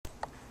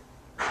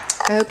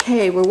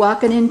Okay, we're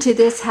walking into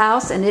this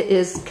house and it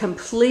is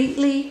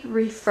completely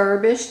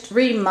refurbished,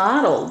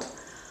 remodeled.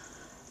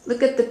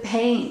 Look at the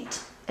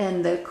paint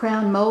and the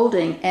crown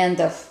molding and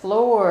the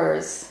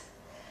floors.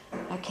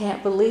 I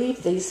can't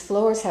believe these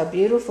floors, how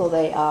beautiful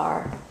they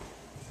are.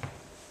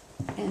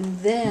 And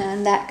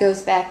then that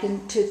goes back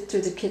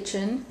through the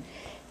kitchen.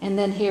 And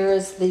then here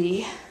is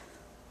the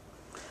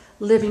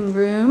living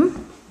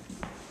room.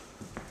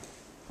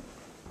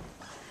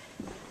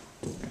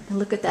 And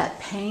look at that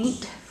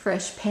paint,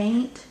 fresh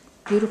paint,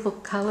 beautiful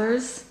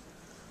colors.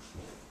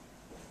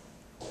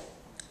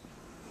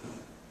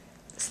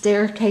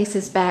 Staircase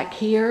is back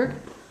here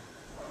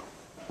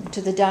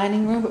to the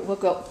dining room, but we'll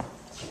go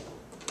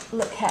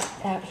look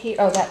out here.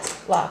 Oh,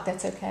 that's locked,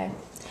 that's okay.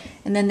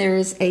 And then there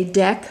is a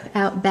deck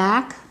out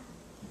back.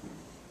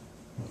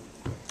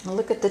 Now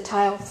look at the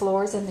tile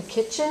floors in the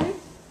kitchen,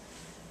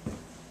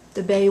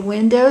 the bay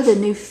window, the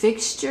new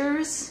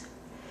fixtures,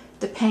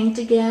 the paint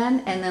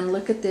again, and then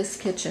look at this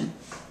kitchen.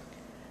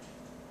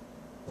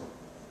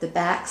 The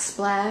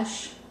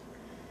backsplash.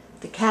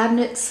 The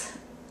cabinets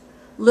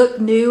look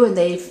new and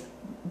they've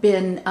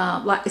been,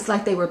 it's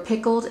like they were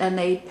pickled and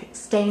they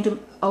stained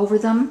over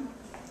them.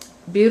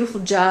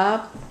 Beautiful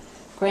job.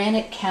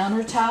 Granite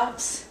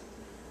countertops.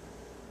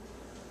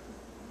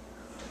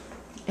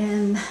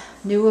 And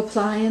new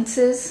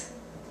appliances.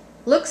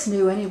 Looks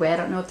new anyway, I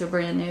don't know if they're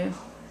brand new.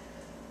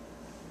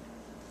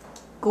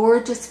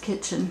 Gorgeous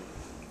kitchen.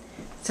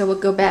 So we'll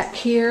go back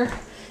here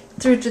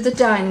through to the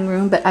dining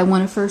room, but I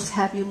want to first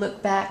have you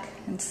look back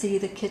and see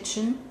the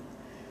kitchen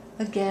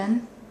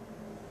again,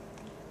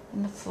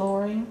 and the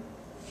flooring,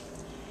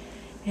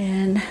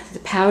 and the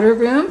powder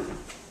room.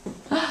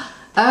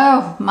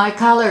 Oh, my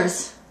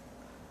colors.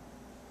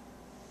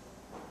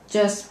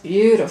 Just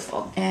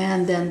beautiful.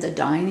 And then the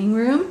dining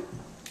room,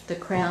 the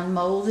crown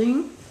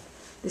molding.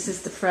 This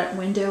is the front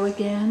window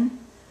again,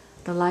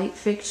 the light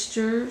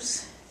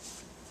fixtures.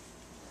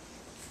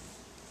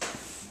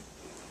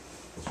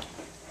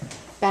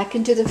 Back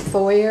into the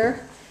foyer.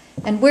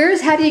 And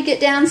how do you get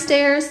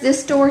downstairs?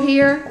 This door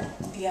here?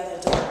 The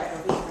other door right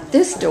over here.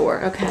 This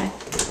door, okay.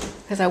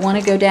 Because I want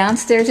to go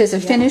downstairs. There's a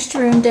finished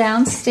room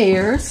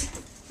downstairs.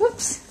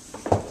 Whoops.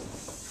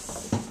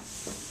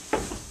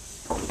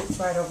 It's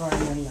right over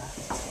on your left.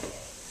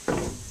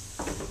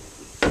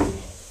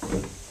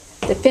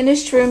 The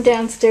finished room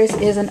downstairs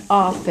is an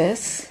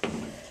office.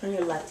 On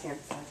your left-hand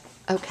side.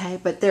 Okay,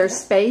 but there's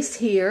space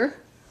here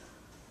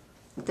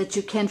that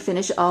you can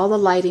finish. All the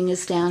lighting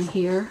is down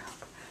here.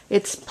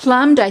 It's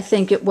plumbed, I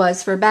think it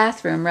was, for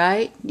bathroom,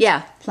 right?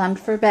 Yeah, plumbed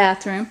for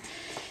bathroom.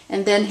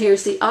 And then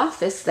here's the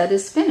office that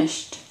is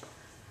finished.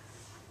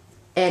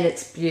 And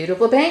it's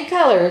beautiful paint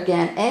color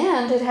again.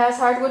 And it has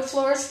hardwood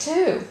floors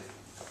too.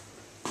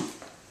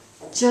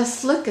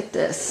 Just look at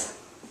this.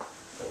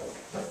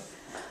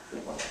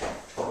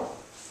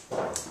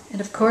 And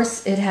of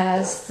course it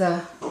has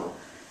the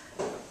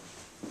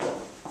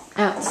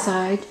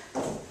outside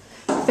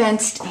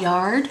fenced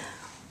yard.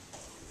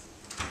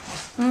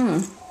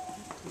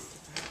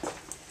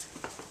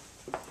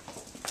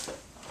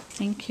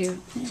 Thank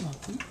you. You're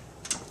welcome.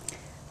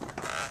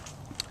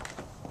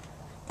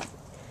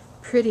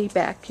 Pretty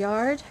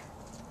backyard.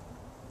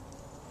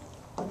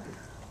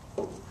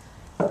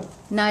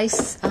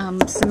 Nice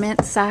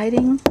cement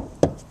siding.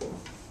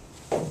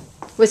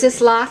 Was this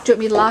locked? Do you want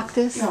me to lock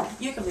this? No,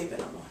 you can leave it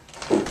on.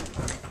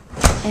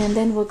 And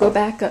then we'll go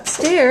back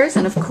upstairs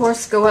and of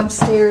course go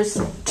upstairs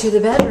to the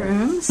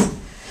bedrooms.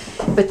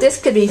 But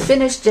this could be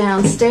finished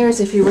downstairs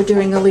if you were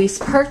doing a lease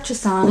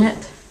purchase on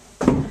it.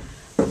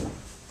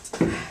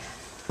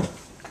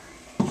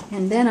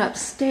 And then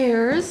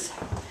upstairs,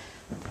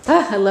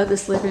 I love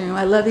this living room.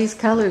 I love these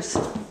colors.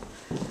 And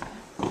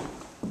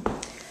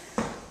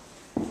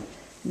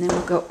then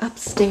we'll go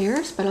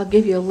upstairs, but I'll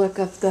give you a look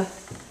of the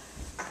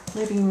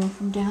living room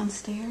from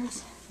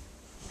downstairs.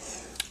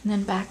 And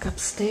then back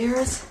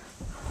upstairs.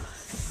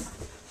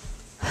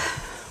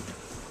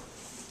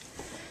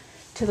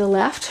 To the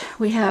left,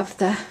 we have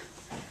the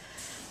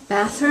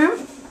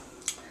bathroom,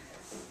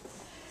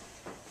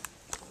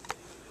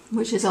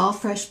 which is all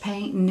fresh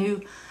paint and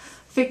new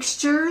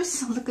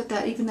fixtures. Look at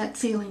that, even that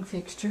ceiling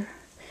fixture.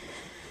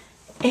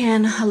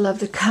 And I love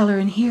the color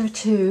in here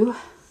too.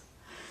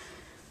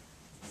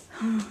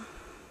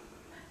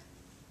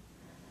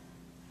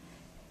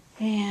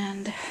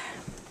 And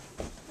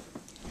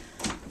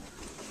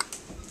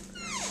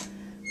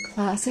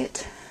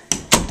closet.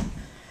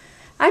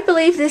 I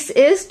believe this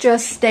is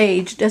just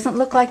staged. Doesn't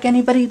look like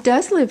anybody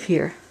does live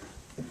here.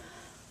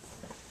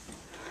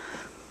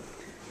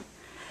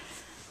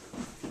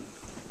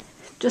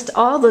 Just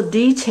all the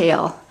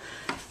detail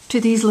to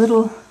these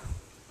little,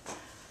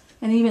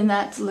 and even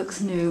that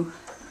looks new.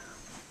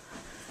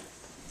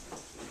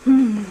 The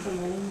living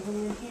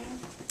room in here.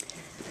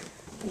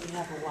 You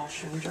have a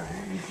washer and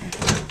dryer in here.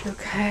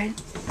 Okay.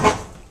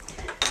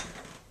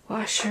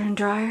 Washer and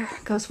dryer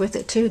goes with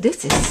it too.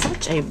 This is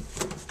such a...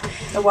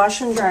 The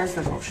washer and dryer is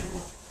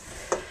negotiable.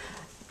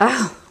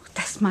 Oh,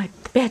 that's my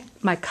bed.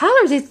 My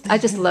colors. I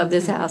just love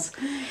this house.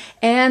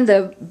 And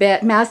the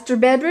master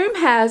bedroom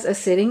has a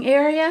sitting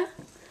area.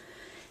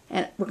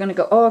 And we're going to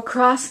go all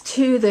across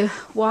to the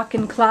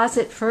walk-in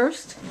closet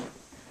first.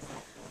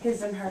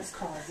 His and hers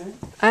closet.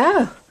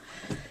 Oh,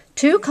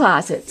 2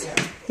 closets.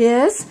 Yeah.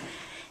 His.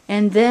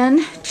 And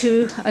then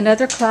to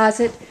another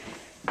closet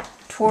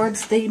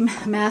towards the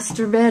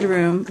master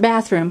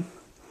bathroom.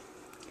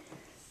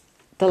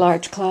 The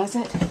large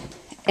closet.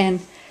 And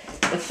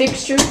the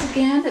fixtures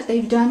again that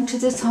they've done to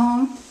this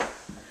home.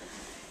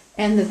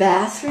 And the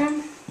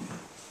bathroom.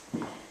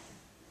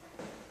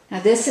 Now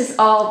this is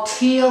all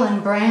teal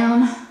and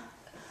brown,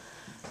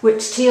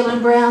 which teal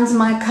and brown's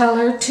my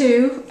color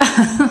too.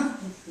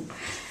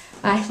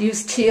 I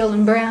use teal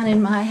and brown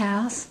in my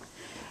house.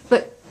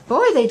 But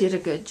boy, they did a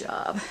good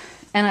job.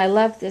 And I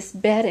love this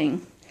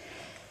bedding.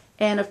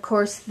 And of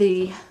course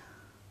the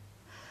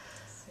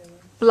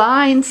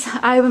blinds,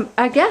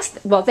 I guess,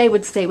 well, they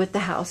would stay with the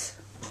house.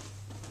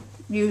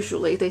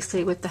 Usually they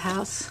stay with the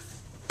house.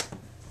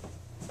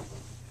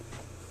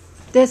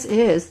 This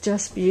is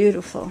just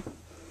beautiful.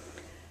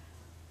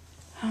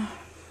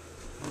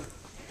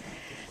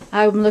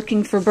 I'm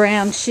looking for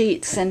brown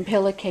sheets and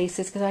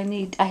pillowcases because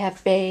I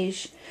have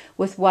beige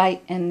with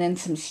white and then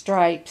some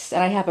stripes,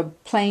 and I have a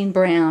plain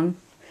brown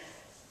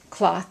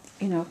cloth,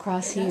 you know,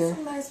 across here. That's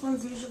some nice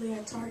ones usually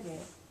at Target.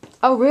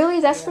 Oh,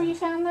 really? That's where you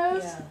found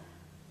those? Yeah.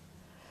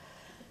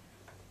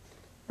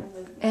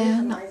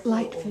 And nice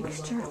light overlook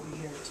fixture. over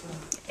here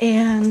too.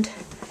 And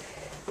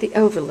the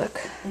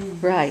overlook.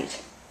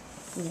 Right.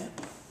 Yeah.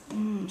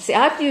 See,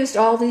 I've used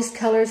all these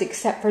colors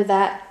except for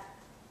that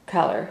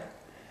color.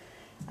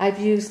 That's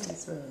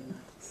really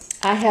nice.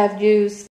 I have used